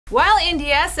While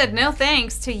India said no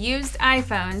thanks to used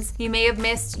iPhones, you may have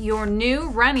missed your new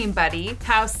running buddy,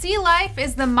 how Sea Life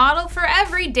is the model for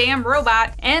every damn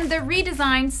robot, and the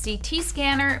redesigned CT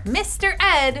scanner Mr.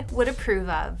 Ed would approve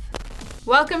of.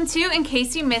 Welcome to In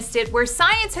Case You Missed It, where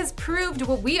science has proved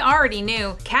what we already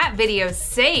knew: cat videos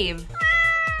save.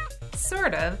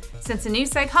 Sort of, since a new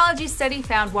psychology study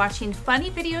found watching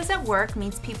funny videos at work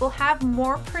means people have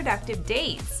more productive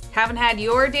days. Haven't had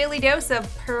your daily dose of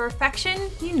perfection?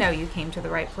 You know you came to the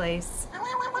right place.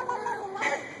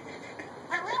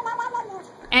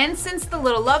 And since the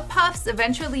little love puffs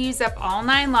eventually use up all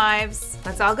 9 lives,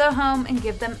 let's all go home and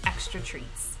give them extra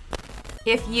treats.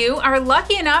 If you are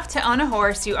lucky enough to own a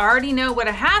horse, you already know what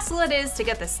a hassle it is to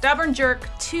get the stubborn jerk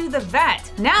to the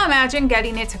vet. Now imagine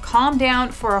getting it to calm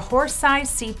down for a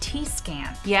horse-sized CT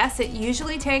scan. Yes, it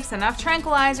usually takes enough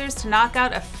tranquilizers to knock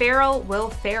out a feral Will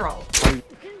Ferrell.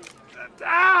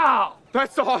 Ow!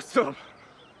 That's awesome!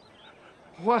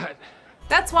 What?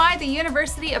 That's why the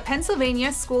University of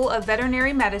Pennsylvania School of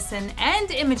Veterinary Medicine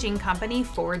and imaging company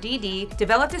 4DD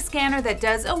developed a scanner that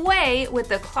does away with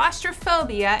the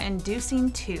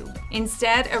claustrophobia-inducing tube.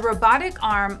 Instead, a robotic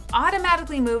arm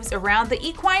automatically moves around the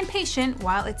equine patient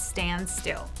while it stands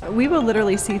still. We will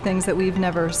literally see things that we've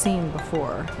never seen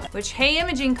before. Which, hey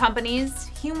imaging companies,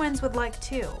 humans would like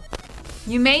too.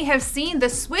 You may have seen the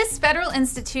Swiss Federal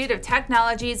Institute of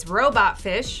Technology's robot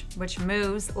fish, which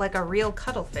moves like a real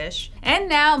cuttlefish. And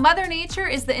now Mother Nature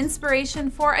is the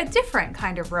inspiration for a different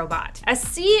kind of robot. A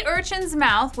sea urchin's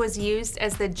mouth was used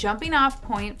as the jumping off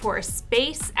point for a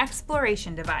space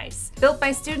exploration device. Built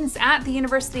by students at the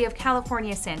University of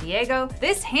California, San Diego,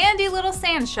 this handy little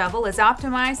sand shovel is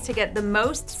optimized to get the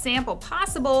most sample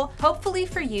possible, hopefully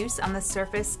for use on the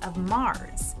surface of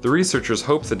Mars. The researchers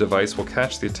hope the device will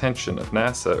catch the attention of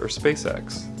NASA or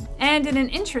SpaceX. And in an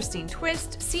interesting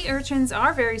twist, sea urchins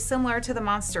are very similar to the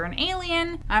monster in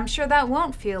Alien. I'm sure that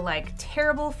won't feel like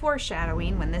terrible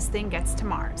foreshadowing when this thing gets to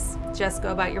Mars. Just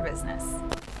go about your business.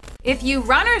 If you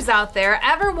runners out there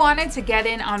ever wanted to get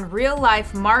in on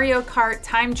real-life Mario Kart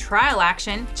time trial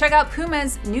action, check out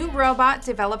Puma's new robot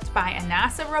developed by a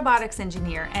NASA robotics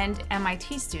engineer and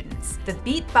MIT students. The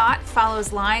BeatBot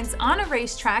follows lines on a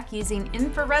racetrack using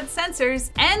infrared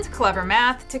sensors and clever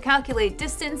math to calculate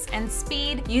distance and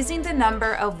speed using the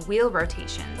number of wheel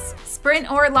rotations.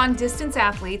 Sprint or long-distance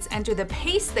athletes enter the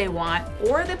pace they want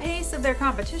or the pace of their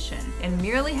competition and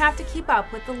merely have to keep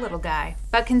up with the little guy.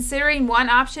 But considering one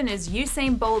option is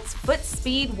Usain Bolt's foot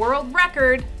speed world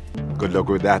record. Good luck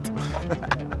with that.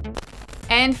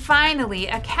 And finally,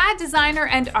 a CAD designer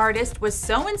and artist was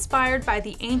so inspired by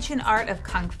the ancient art of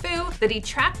Kung Fu that he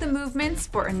tracked the movements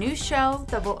for a new show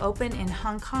that will open in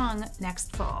Hong Kong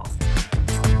next fall.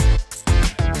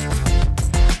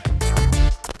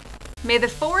 May the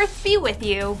 4th be with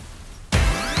you.